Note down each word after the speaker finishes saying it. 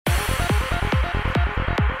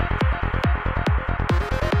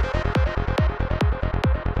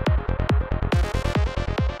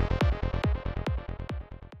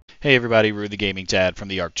Hey everybody, Rue the Gaming Dad from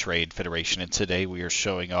the Arc Trade Federation, and today we are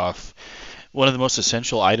showing off one of the most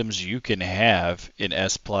essential items you can have in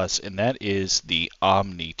S Plus, and that is the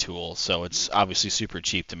Omni Tool. So it's obviously super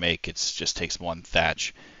cheap to make, it just takes one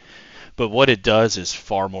thatch. But what it does is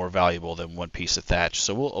far more valuable than one piece of thatch.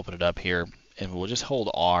 So we'll open it up here, and we'll just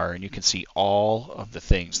hold R, and you can see all of the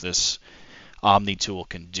things this Omni Tool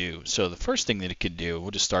can do. So the first thing that it can do,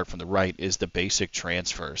 we'll just start from the right, is the basic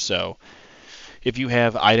transfer. So if you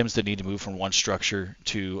have items that need to move from one structure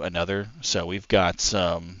to another, so we've got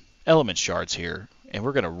some element shards here, and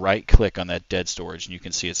we're going to right click on that dead storage, and you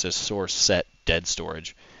can see it says source set dead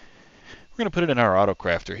storage. We're going to put it in our auto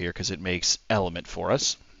crafter here because it makes element for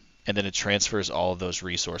us, and then it transfers all of those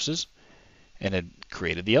resources, and it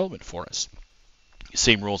created the element for us.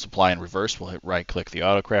 Same rules apply in reverse. We'll hit right click the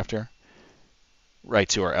auto crafter, right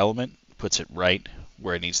to our element, puts it right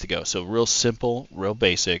where it needs to go. So real simple, real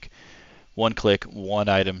basic. One click, one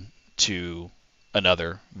item to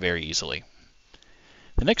another very easily.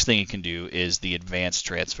 The next thing you can do is the advanced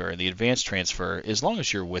transfer. And the advanced transfer, as long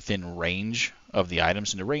as you're within range of the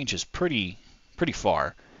items, and the range is pretty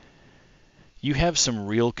far, you have some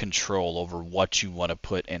real control over what you want to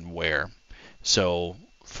put and where. So,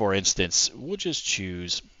 for instance, we'll just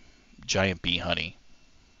choose giant bee honey.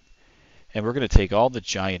 And we're going to take all the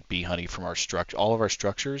giant bee honey from all of our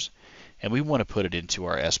structures, and we want to put it into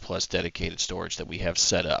our S Plus dedicated storage that we have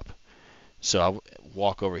set up. So I'll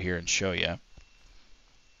walk over here and show you.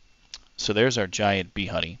 So there's our giant bee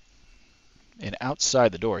honey. And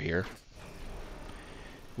outside the door here,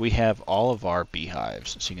 we have all of our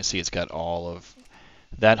beehives. So you can see it's got all of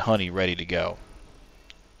that honey ready to go.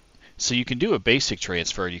 So you can do a basic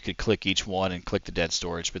transfer. You could click each one and click the dead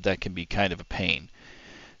storage, but that can be kind of a pain.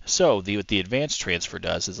 So what the advanced transfer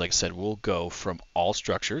does is, like I said, we'll go from all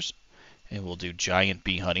structures, and we'll do giant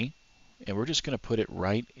bee honey, and we're just going to put it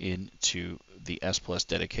right into the S Plus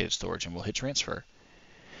dedicated storage, and we'll hit transfer.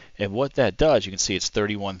 And what that does, you can see it's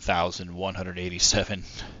 31,187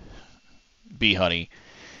 bee honey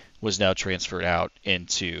was now transferred out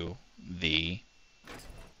into the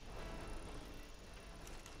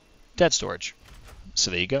dead storage. So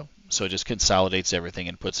there you go. So it just consolidates everything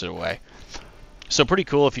and puts it away. So pretty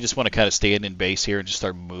cool if you just want to kind of stay in base here and just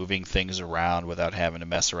start moving things around without having to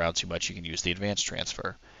mess around too much. You can use the advanced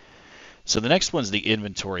transfer. So the next one's the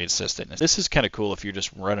inventory assistant. This is kind of cool if you're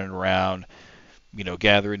just running around,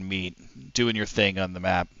 gathering meat, doing your thing on the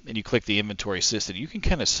map, and you click the inventory assistant. You can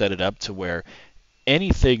kind of set it up to where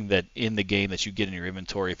anything that in the game that you get in your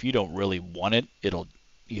inventory, if you don't really want it, it'll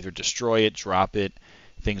either destroy it, drop it,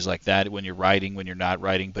 things like that when you're riding, when you're not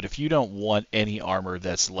riding. But if you don't want any armor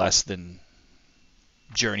that's less than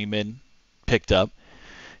journeyman picked up,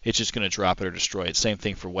 it's just going to drop it or destroy it. Same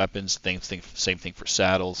thing for weapons, same thing for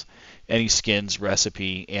saddles, any skins,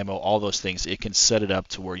 recipe, ammo, all those things. It can set it up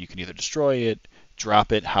to where you can either destroy it,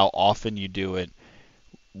 drop it, how often you do it,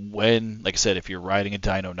 when, like I said, if you're riding a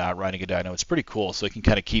dino, not riding a dino. It's pretty cool, so it can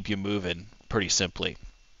kind of keep you moving pretty simply.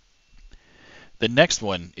 The next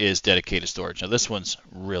one is dedicated storage. Now this one's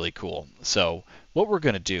really cool. So what we're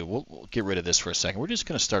going to do, we'll get rid of this for a second. We're just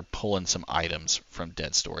going to start pulling some items from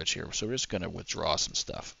dead storage here. So we're just going to withdraw some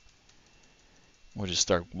stuff. We'll just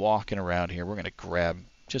start walking around here. We're going to grab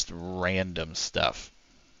just random stuff.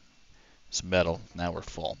 It's metal. Now we're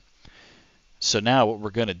full. So now what we're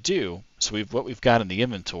going to do, what we've got in the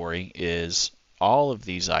inventory is all of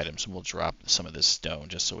these items. And we'll drop some of this stone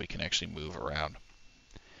just so we can actually move around,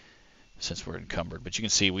 since we're encumbered. But you can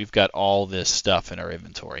see we've got all this stuff in our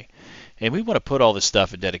inventory. And we want to put all this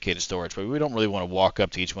stuff in dedicated storage, but we don't really want to walk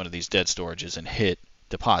up to each one of these dead storages and hit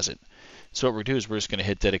deposit. So what we're going to do is we're just going to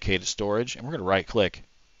hit dedicated storage, and we're going to right click,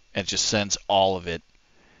 and it just sends all of it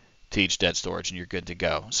to each dead storage, and you're good to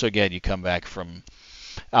go. So again, you come back from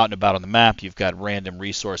out and about on the map, you've got random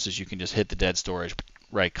resources, you can just hit the dead storage,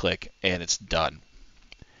 right click, and it's done.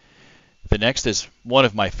 The next is one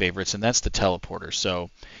of my favorites, and that's the teleporter.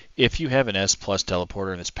 So if you have an S Plus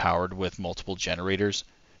teleporter and it's powered with multiple generators,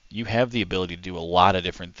 you have the ability to do a lot of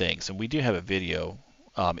different things. And we do have a video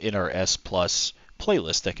in our S Plus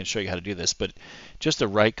playlist that can show you how to do this. But just a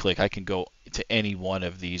right click, I can go to any one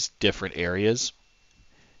of these different areas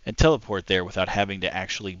and teleport there without having to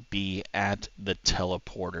actually be at the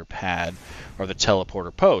teleporter pad or the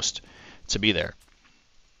teleporter post to be there.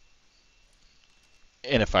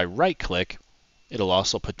 And if I right click, it'll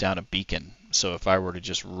also put down a beacon. So if I were to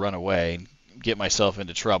just run away and get myself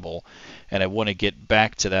into trouble and I want to get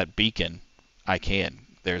back to that beacon, I can.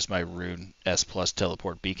 There's my Rune S Plus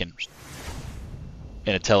teleport beacon.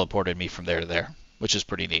 And it teleported me from there to there, which is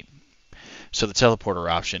pretty neat. So the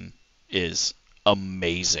teleporter option is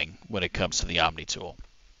amazing when it comes to the Omni tool.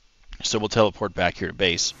 So we'll teleport back here to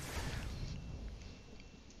base,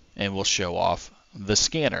 and we'll show off the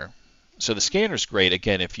scanner. So the scanner is great,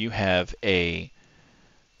 again, if you have a...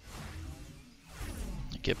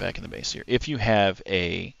 Get back in the base here. If you have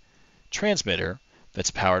a transmitter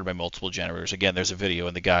that's powered by multiple generators, again, there's a video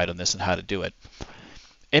in the guide on this and how to do it.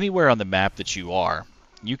 Anywhere on the map that you are,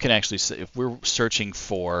 you can actually, if we're searching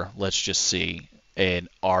for, let's just see, an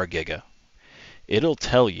R Giga, it'll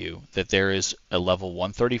tell you that there is a level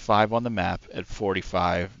 135 on the map at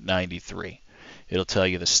 4593. It'll tell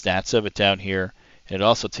you the stats of it down here, and it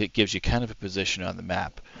also gives you kind of a position on the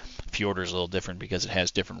map. Fjordur is a little different because it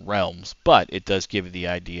has different realms, but it does give you the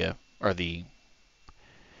idea, or the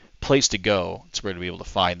place to go to where to be able to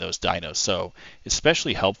find those dinos. So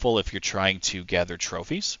especially helpful if you're trying to gather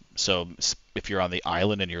trophies. So if you're on the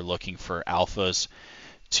island and you're looking for alphas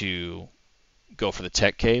to go for the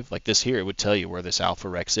tech cave, like this here, it would tell you where this alpha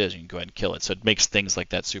Rex is. You can go ahead and kill it. So it makes things like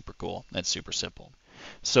that super cool. That's super simple.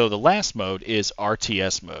 So the last mode is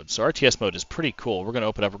RTS mode. So RTS mode is pretty cool. We're going to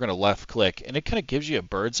open up, we're going to left click, and it kind of gives you a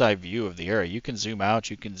bird's eye view of the area. You can zoom out,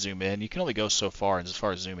 you can zoom in. You can only go so far as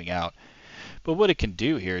far as zooming out. But what it can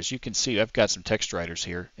do here is you can see I've got some tech striders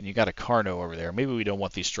here, and you got a Carno over there. Maybe we don't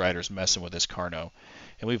want these striders messing with this Carno.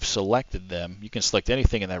 And we've selected them. You can select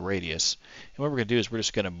anything in that radius. And what we're going to do is we're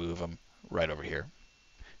just going to move them right over here.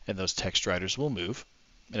 And those tech striders will move.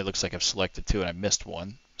 And it looks like I've selected two and I missed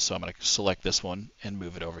one. So I'm going to select this one and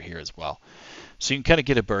move it over here as well. So you can kind of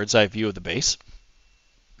get a bird's eye view of the base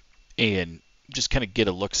and just kind of get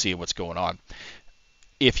a look-see at what's going on.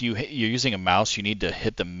 If you're using a mouse, you need to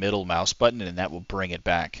hit the middle mouse button, and that will bring it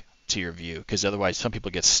back to your view, because otherwise some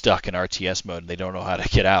people get stuck in RTS mode and they don't know how to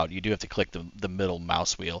get out. You do have to click the middle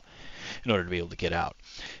mouse wheel in order to be able to get out.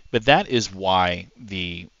 But that is why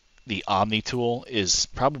the Omni tool is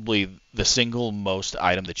probably the single most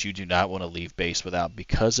item that you do not want to leave base without,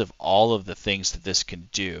 because of all of the things that this can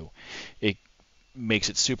do. It makes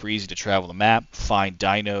it super easy to travel the map, find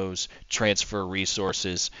dinos, transfer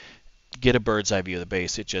resources, get a bird's eye view of the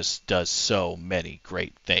base. It just does so many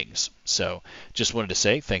great things. So just wanted to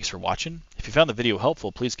say thanks for watching. If you found the video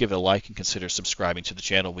helpful, please give it a like and consider subscribing to the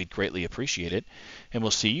channel. We'd greatly appreciate it. And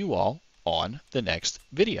we'll see you all on the next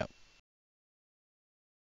video.